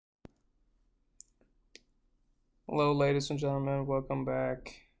Hello, ladies and gentlemen. Welcome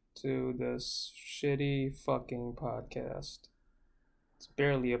back to this shitty fucking podcast. It's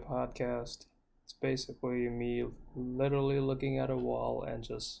barely a podcast. It's basically me literally looking at a wall and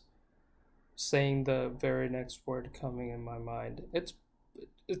just saying the very next word coming in my mind. It's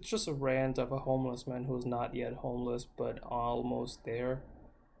just a rant of a homeless man who's not yet homeless but almost there.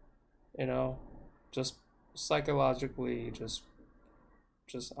 You know, just psychologically, just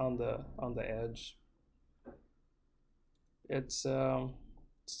on the edge. It's um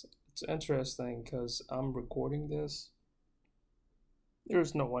it's interesting because I'm recording this.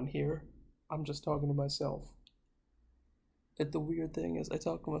 There's no one here. I'm just talking to myself. And the weird thing is I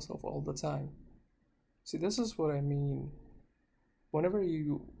talk to myself all the time. See, this is what I mean. Whenever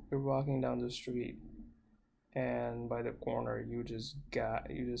you're walking down the street and by the corner you just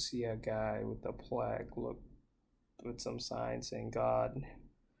see a guy with a plaque look with some sign saying God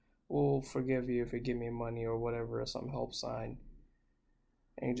will forgive you if you give me money or whatever, some help sign,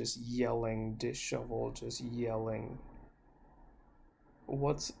 and just yelling, disheveled, just yelling.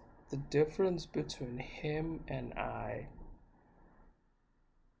 What's the difference between him and I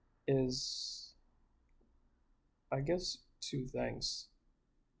is, I guess, two things: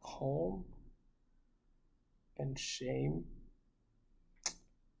 home and shame.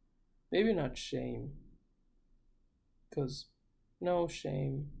 Maybe not shame, because no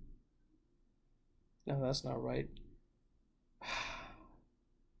shame. No, that's not right.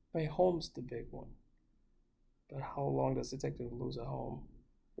 My home's the big one. But how long does it take to lose a home?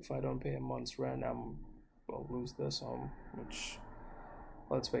 If I don't pay a month's rent, I'll lose this home, which,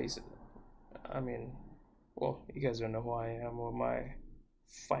 let's face it, I mean, well, you guys don't know who I am, what my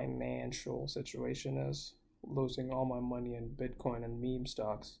financial situation is. Losing all my money in Bitcoin and meme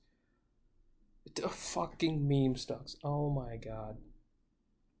stocks. The fucking meme stocks. Oh my god.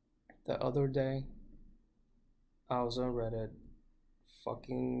 The other day, I was on Reddit.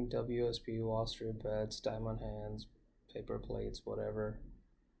 Fucking WSP, Wall Street Bets, Diamond Hands, paper plates, whatever.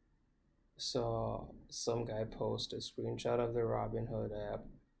 Saw some guy post a screenshot of the Robinhood app.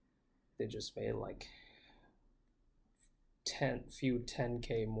 They just made like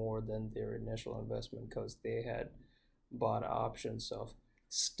 10k more than their initial investment because they had bought options of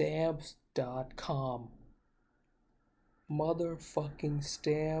stamps.com. Motherfucking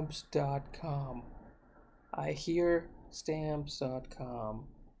stamps.com. I hear stamps.com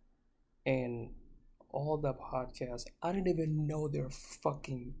and all the podcasts. I didn't even know they're a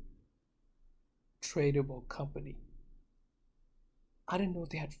fucking tradable company. I didn't know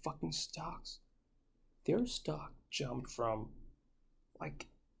they had fucking stocks. Their stock jumped from like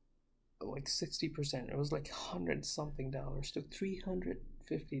 60%. It was like 100 something dollars to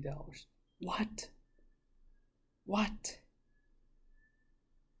 $350. What? What?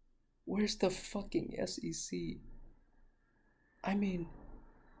 Where's the fucking SEC? I mean,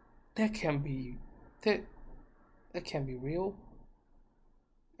 that can't be that that can't be real.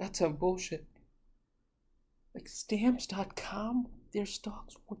 That's some bullshit. Like stamps.com, their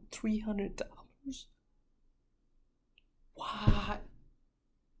stocks worth $300. What?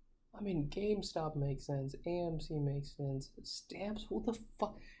 I mean, GameStop makes sense, AMC makes sense, Stamps, who the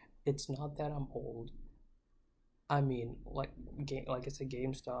fuck? It's not that I'm old. I mean, like it's a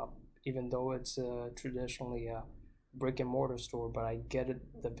GameStop, even though it's traditionally a brick and mortar store, but I get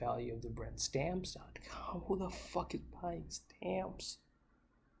it, the value of the brand. Stamps.com, who the fuck is buying stamps?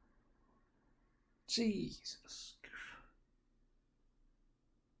 Jesus.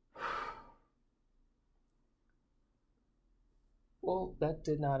 Well, that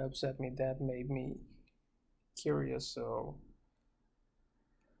did not upset me. That made me curious. So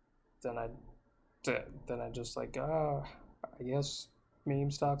then I, then I just like, I guess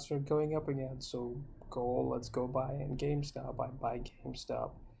meme stocks are going up again. So let's go buy in GameStop. I buy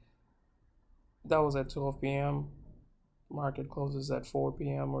GameStop. That was at 12 p.m. Market closes at 4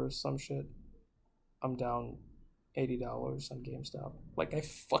 p.m. or some shit. I'm down $80 on GameStop. Like I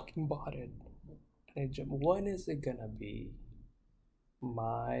fucking bought it. And I jumped. When is it gonna be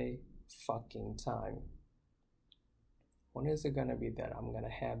my fucking time? When is it gonna be that I'm gonna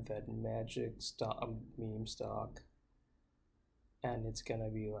have that magic stock, meme stock, and it's gonna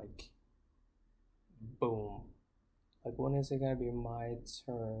be like, boom? Like when is it gonna be my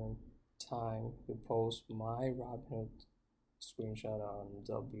time to post my Robinhood screenshot on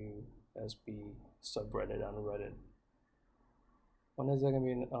WSB subreddit on Reddit? When is there gonna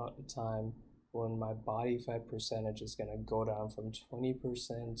be a time when my body fat percentage is gonna go down from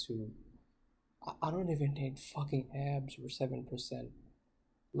 20% to I don't even need fucking abs or 7%.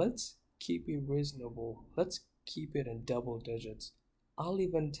 Let's keep it reasonable. Let's keep it in double digits. I'll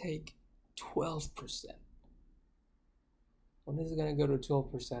even take 12%. When is it gonna go to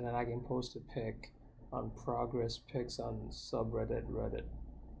 12% and I can post a pic on progress pics on subreddit Reddit?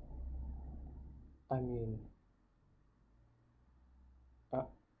 I mean, uh,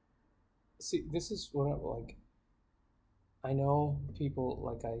 see, this is what like. I know people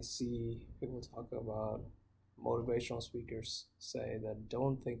like I see people talk about motivational speakers say that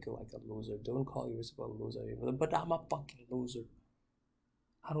don't think like a loser, don't call yourself a loser, but I'm a fucking loser.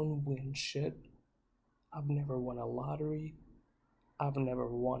 I don't win shit. I've never won a lottery. I've never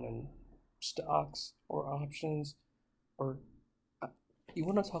won in stocks or options or uh, you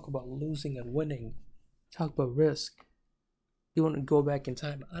want to talk about losing and winning. Talk about risk. You want to go back in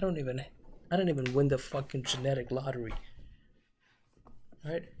time. I don't even win the fucking genetic lottery.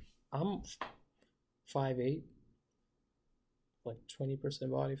 Right? I'm 5'8", like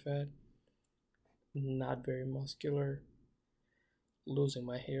 20% body fat, not very muscular, losing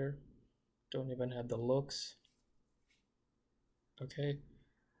my hair, don't even have the looks. Okay?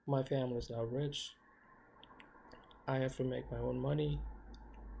 My family's now rich. I have to make my own money.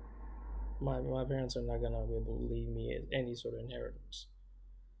 My parents are not gonna be able to leave me any sort of inheritance.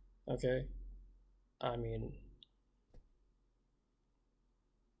 Okay? I mean,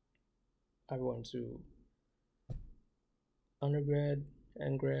 I went to undergrad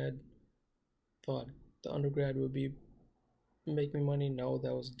and grad, thought the undergrad would be make me money. No,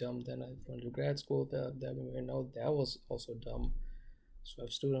 that was dumb. Then I went to grad school. That no, that was also dumb. So I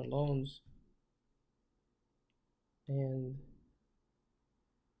have student loans, and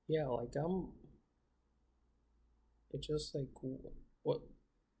yeah, like it's just like what?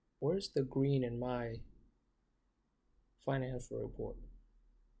 Where's the green in my financial report?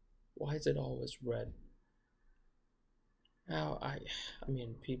 Why is it always red? Now I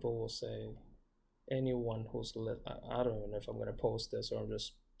mean, people will say anyone who's I don't even know if I'm gonna post this or I'm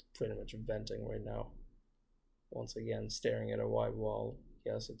just pretty much venting right now. Once again, staring at a white wall.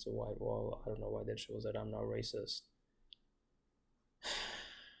 Yes, it's a white wall. I don't know why that shows that I'm not racist.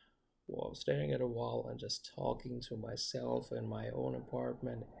 Well, staring at a wall and just talking to myself in my own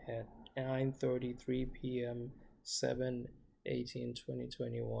apartment at 9:33 p.m.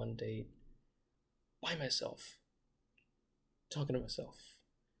 7/18/2021 date by myself, talking to myself,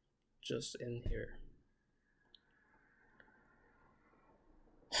 just in here.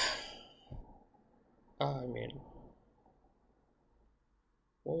 I mean,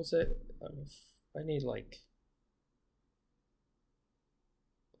 what was it? I need like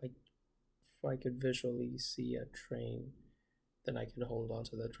if I could visually see a train, then I could hold on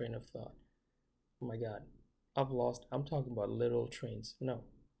to the train of thought. Oh my god, I've lost. I'm talking about little trains. No.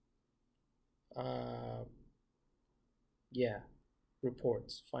 Uh, yeah,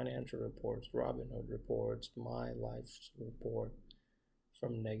 reports, financial reports, Robinhood reports, my life report,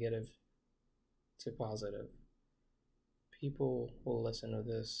 from negative to positive. People will listen to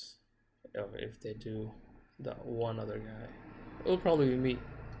this. If they do, the one other guy, it'll probably be me.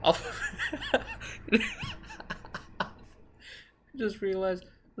 I'll just realized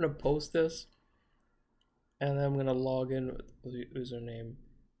I'm gonna post this and then I'm gonna log in with the username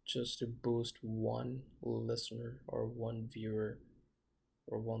just to boost one listener or one viewer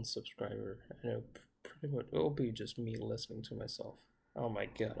or one subscriber, and it'll be just me listening to myself. Oh my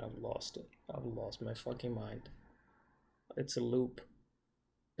god, I've lost it. I've lost my fucking mind. It's a loop.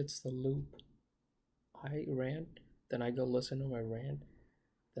 It's the loop. I rant, then I go listen to my rant,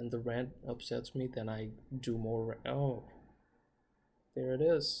 then the rant upsets me, then I do more. Oh, there it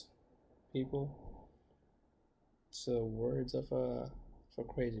is, people. It's the words of a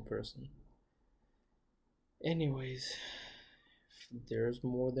crazy person. Anyways, if there's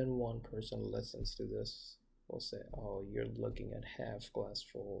more than one person listens to this, will say, "Oh, you're looking at half glass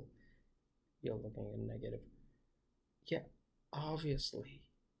full. You're looking at negative." Yeah, obviously.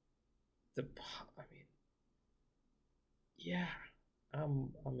 I mean, yeah,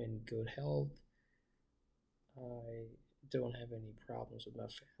 I'm in good health. I don't have any problems with my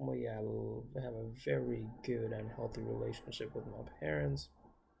family. I have a very good and healthy relationship with my parents.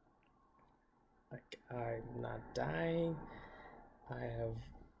 Like, I'm not dying. I have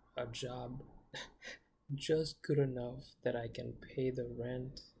a job just good enough that I can pay the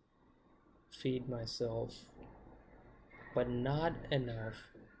rent, feed myself, but not enough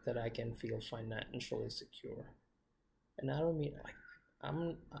that I can feel financially secure. And I don't mean like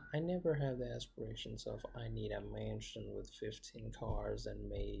I'm I never have the aspirations of I need a mansion with 15 cars and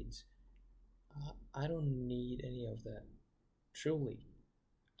maids. I don't need any of that. Truly,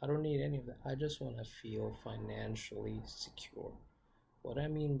 I don't need any of that. I just want to feel financially secure. What I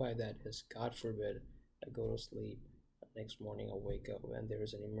mean by that is, God forbid, I go to sleep, the next morning I wake up and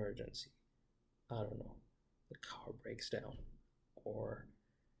there's an emergency. I don't know. the car breaks down, or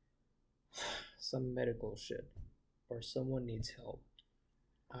some medical shit, or someone needs help,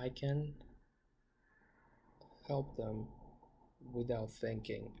 I can help them without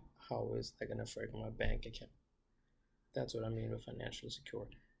thinking how is that gonna affect my bank account. That's what I mean with financially secure.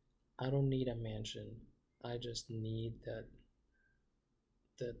 I don't need a mansion. I just need that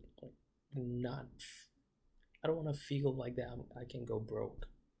not. I don't want to feel like that I can go broke.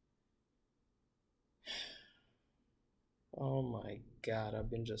 Oh my god, I've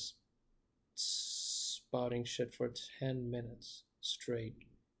been just spouting shit for 10 minutes straight.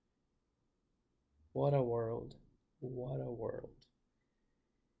 What a world. What a world.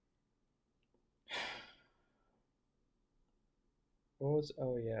 What was,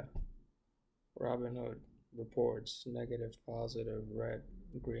 oh yeah, Robinhood reports negative, positive, red,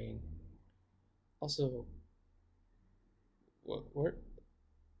 green. Also, what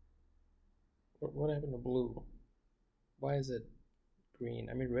what happened to blue? Why is it green?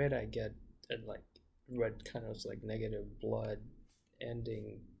 I mean, red I get, and like red kind of like negative blood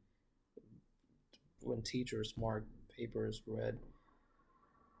ending when teachers mark papers red.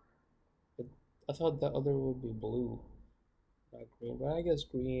 But I thought the other would be blue, not green. But I guess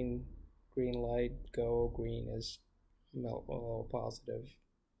green light, go. Green is positive.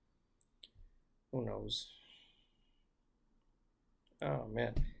 Who knows? Oh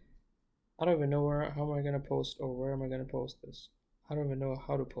man, I don't even know how am I gonna post or where am I gonna post this. I don't even know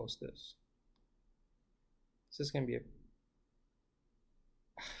how to post this. Is this gonna be a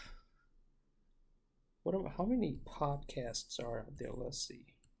how many podcasts are out there? Let's see.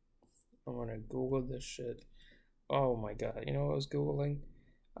 I'm gonna Google this shit. Oh my god, you know what I was Googling?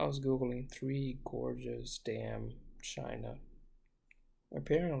 I was Googling Three Gorges Dam, China.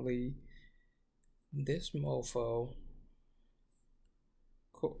 Apparently, this mofo.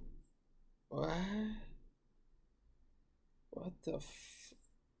 What? What the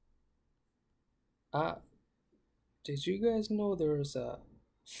did you guys know there's a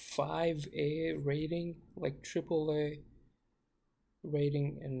 5A rating, like AAA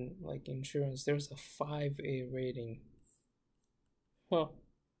rating in like insurance? There's a 5A rating. Huh.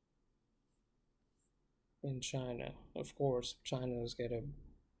 In China. Of course, China is gonna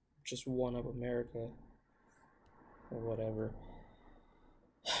just one up America or whatever.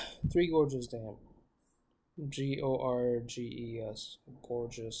 Three Gorges Dam. Gorges.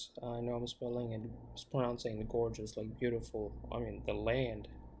 Gorgeous. I know I'm spelling and pronouncing the gorgeous like beautiful. I mean the land.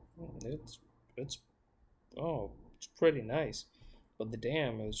 It's oh it's pretty nice, but the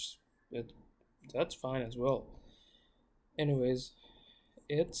dam is it that's fine as well. Anyways,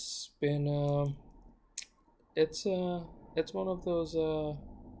 it's been it's it's one of those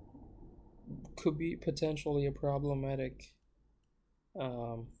could be potentially a problematic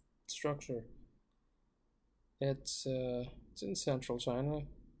um structure. It's in central China.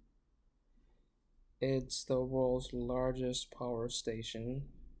 It's the world's largest power station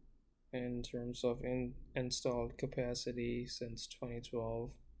in terms of installed capacity since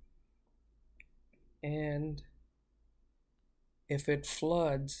 2012. And if it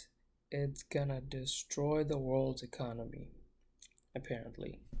floods, it's gonna destroy the world's economy,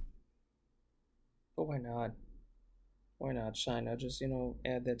 apparently. But why not? Why not China? Just,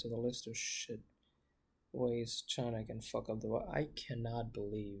 add that to the list of shit ways China can fuck up the world. I cannot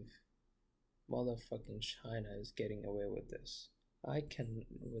believe motherfucking China is getting away with this. I can,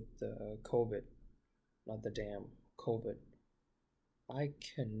 with the COVID, not the damn COVID. I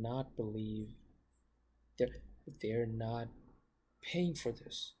cannot believe they're not paying for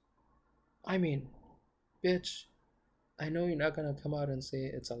this. I mean, bitch, I know you're not gonna come out and say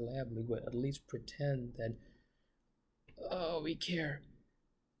it's a lab leak, but at least pretend that, oh, we care.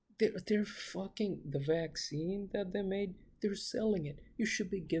 They're fucking the vaccine that they made. They're selling it. You should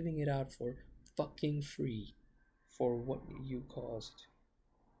be giving it out for fucking free, for what you caused.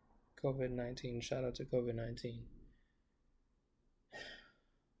 COVID-19. Shout out to COVID-19.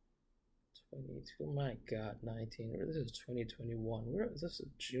 22. My God, 19. This is 2021. This is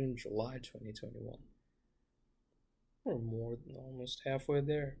June, July 2021. We're more than almost halfway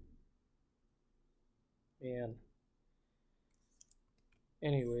there. Man.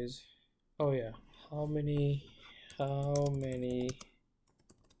 Anyways, oh yeah, how many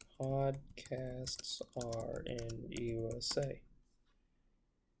podcasts are in USA?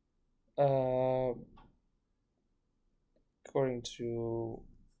 According to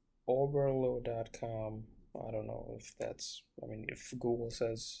overload.com, I don't know if that's, I mean, if Google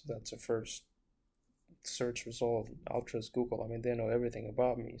says that's the first search result, I'll trust Google. I mean, they know everything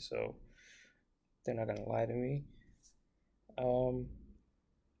about me, so they're not gonna lie to me. Um,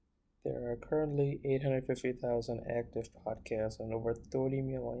 There are currently 850,000 active podcasts and over 30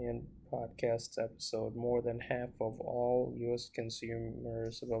 million podcasts episode. More than half of all US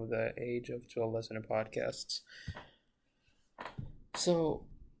consumers above the age of 12 listen to podcasts. So,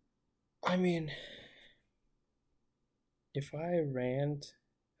 I mean, if I rant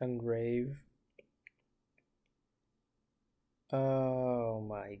and rave, oh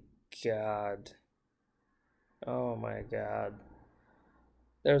my god. Oh my god.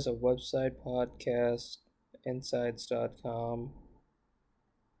 There's a website podcast, insides.com.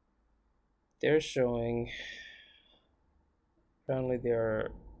 They're showing apparently there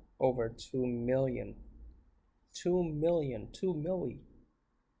are over 2 million. 2 million. 2 milli.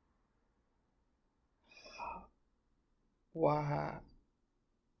 Wow.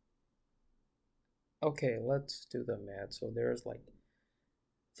 Okay, let's do the math. So there are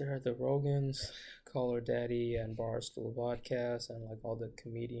the Rogans, Call Her Daddy, and Barstool Podcast, and like all the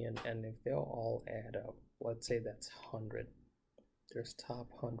comedian, and if they'll all add up, let's say that's 100. There's top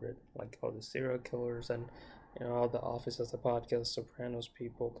 100, like all the serial killers and all the Office as a podcast, Sopranos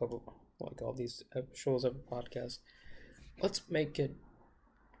people, couple like all these shows of a podcast. Let's make it.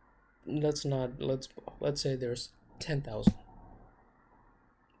 Let's not. Let's say there's 10,000.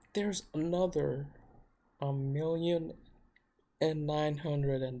 There's another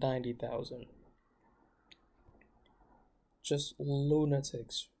 1,990,000 just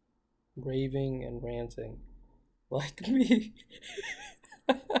lunatics raving and ranting like me.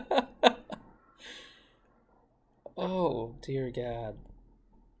 Oh dear God.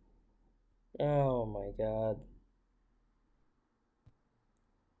 Oh my God.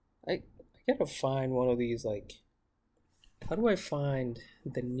 I gotta find one of these, like, how do I find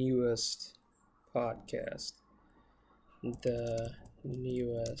the newest podcast? The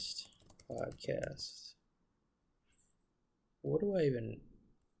newest podcast. What do I even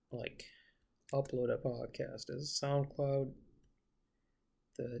like upload a podcast? Is SoundCloud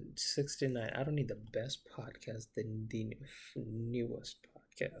the 69? I don't need the best podcast, the newest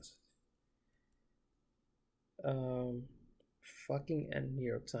podcast. Fucking and New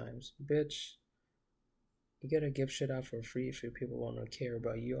York Times. Bitch, you gotta give shit out for free if people want to care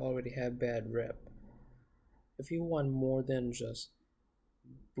about you. You already have bad rep. If you want more than just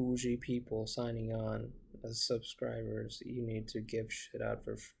bougie people signing on as subscribers, you need to give shit out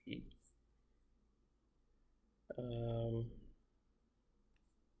for free.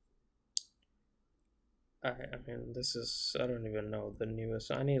 I mean, this is, I don't even know the newest.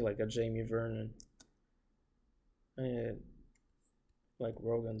 I need like a Jamie Vernon. I need like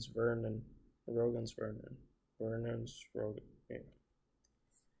Rogan's Vernon. Rogan's Vernon. Vernon's Rogan. Yeah.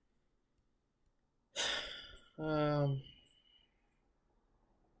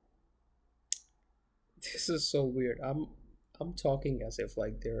 This is so weird. I'm talking as if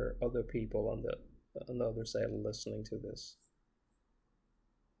like there are other people on the other side listening to this.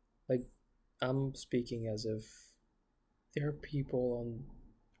 Like I'm speaking as if there are people on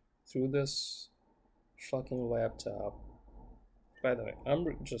through this fucking laptop. By the way, I'm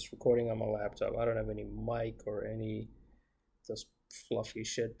just recording on my laptop. I don't have any mic or any this fluffy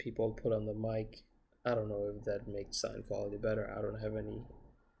shit people put on the mic. I don't know if that makes sound quality better. I don't have any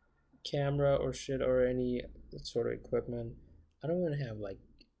camera or shit or any sort of equipment. I don't even have like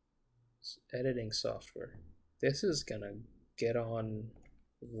editing software. This is gonna get on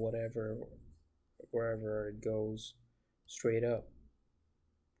whatever, wherever it goes, straight up.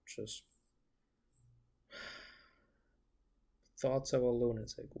 Just thoughts of a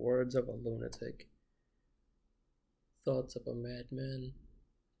lunatic, words of a lunatic, thoughts of a madman.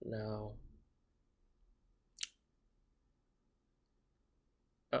 Now,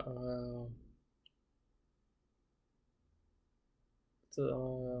 uh,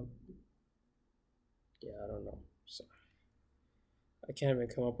 yeah, I don't know. So, I can't even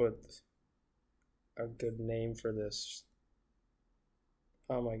come up with a good name for this.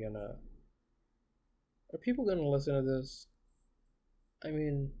 How am I gonna? Are people gonna listen to this? I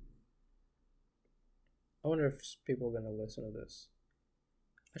mean, I wonder if people are gonna listen to this.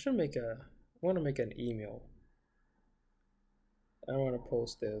 I should make a. I want to make an email. I want to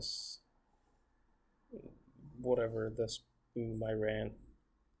post this. Whatever this my rant.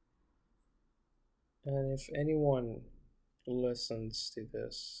 And if anyone listens to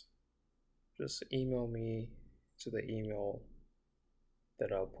this, just email me to the email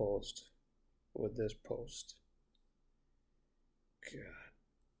that I'll post with this post. God.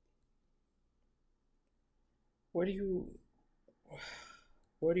 Where do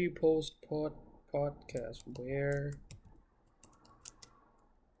you post podcast? Where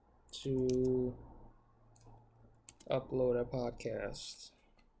to upload a podcast?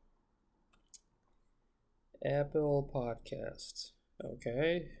 Apple Podcasts.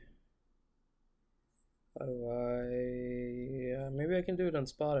 Okay. How do I? Maybe I can do it on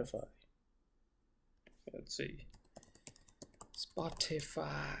Spotify. Let's see.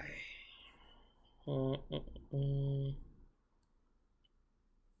 Spotify. Mm-mm-mm.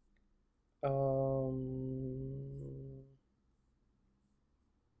 Um,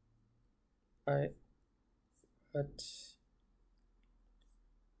 I but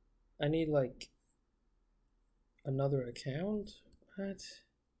I need like another account. What?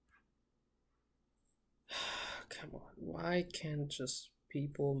 Come on, why can't just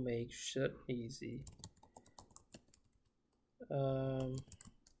people make shit easy? Um,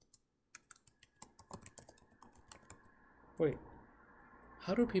 Wait,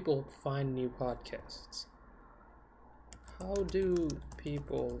 how do people find new podcasts? How do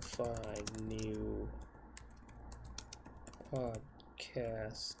people find new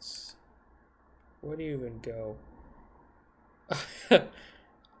podcasts? Where do you even go?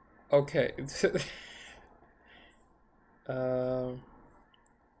 Okay. um,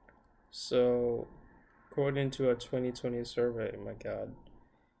 so, according to a 2020 survey, my God,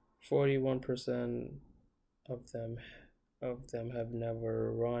 41% of them have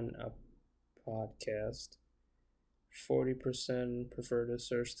never run a podcast. 40% prefer to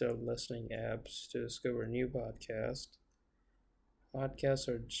search their listening apps to discover new podcasts. Podcasts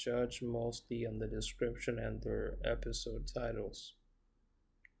are judged mostly on the description and their episode titles.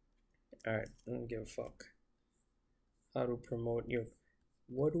 Alright, I don't give a fuck. How to promote your.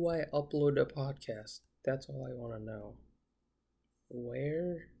 Where do I upload a podcast? That's all I want to know.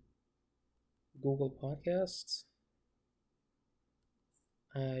 Where? Google Podcasts?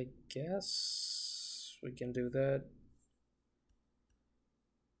 I guess we can do that.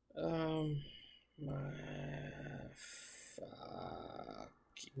 My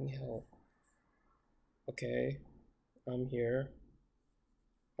fucking hell. Okay, I'm here.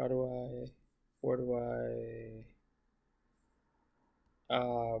 How do I? Where do I?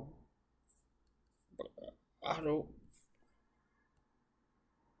 How do?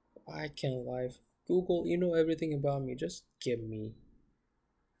 I can live. Google, you know everything about me. Just give me.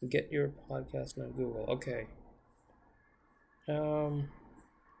 Get your podcast on Google. Okay. Um.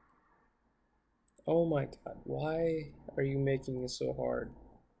 Oh my God. Why are you making it so hard?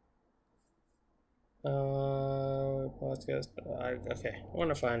 Podcast. Okay. I want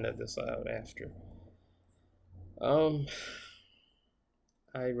to find this out after. Um.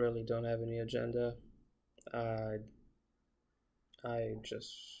 I really don't have any agenda. I. I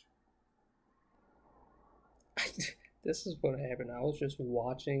just. This is what happened. I was just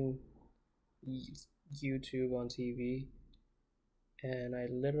watching YouTube on TV, and I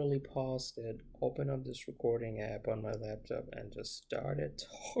literally paused it, opened up this recording app on my laptop, and just started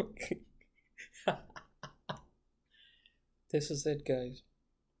talking. This is it, guys.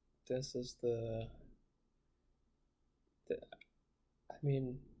 This is the I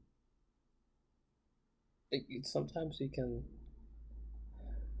mean, sometimes you can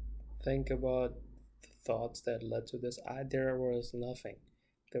think about the thoughts that led to this. There was nothing.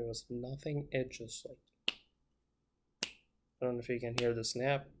 There was nothing. It just like, I don't know if you can hear the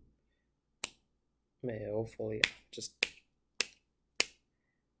snap. May hopefully just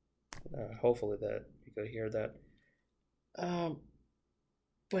hopefully that you could hear that. Um,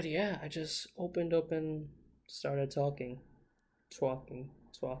 but yeah, I just opened up and started talking.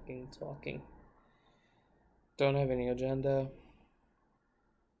 Don't have any agenda.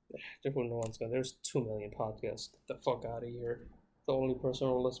 Who no one's gonna. There's 2 million podcasts. Get the fuck out of here. The only person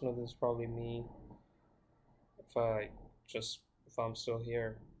who will listen to this is probably me. If I just if I'm still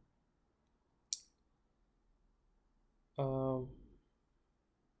here. Um,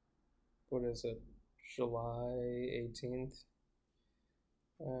 what is it? July 18th.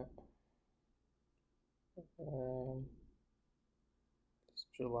 Uh, um, it's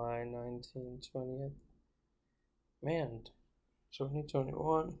July 19th, 20th. Man,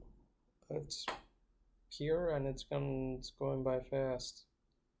 2021. It's here and it's going by fast.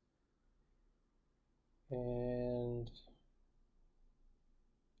 And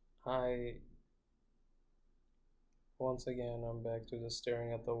once again, I'm back to just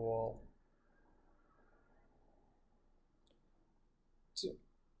staring at the wall. I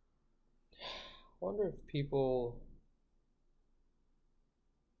wonder if people.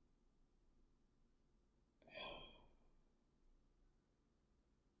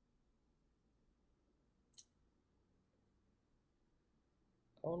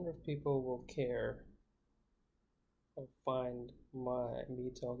 I wonder if people will care or find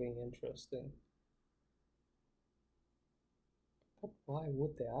me talking interesting. Why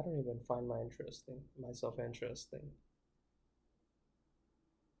would they? I don't even find myself interesting.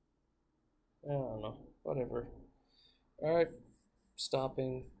 I don't know. Whatever. All right.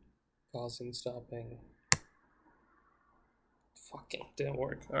 Stopping. Pausing. Stopping. Fucking didn't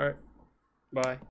work. All right. Bye.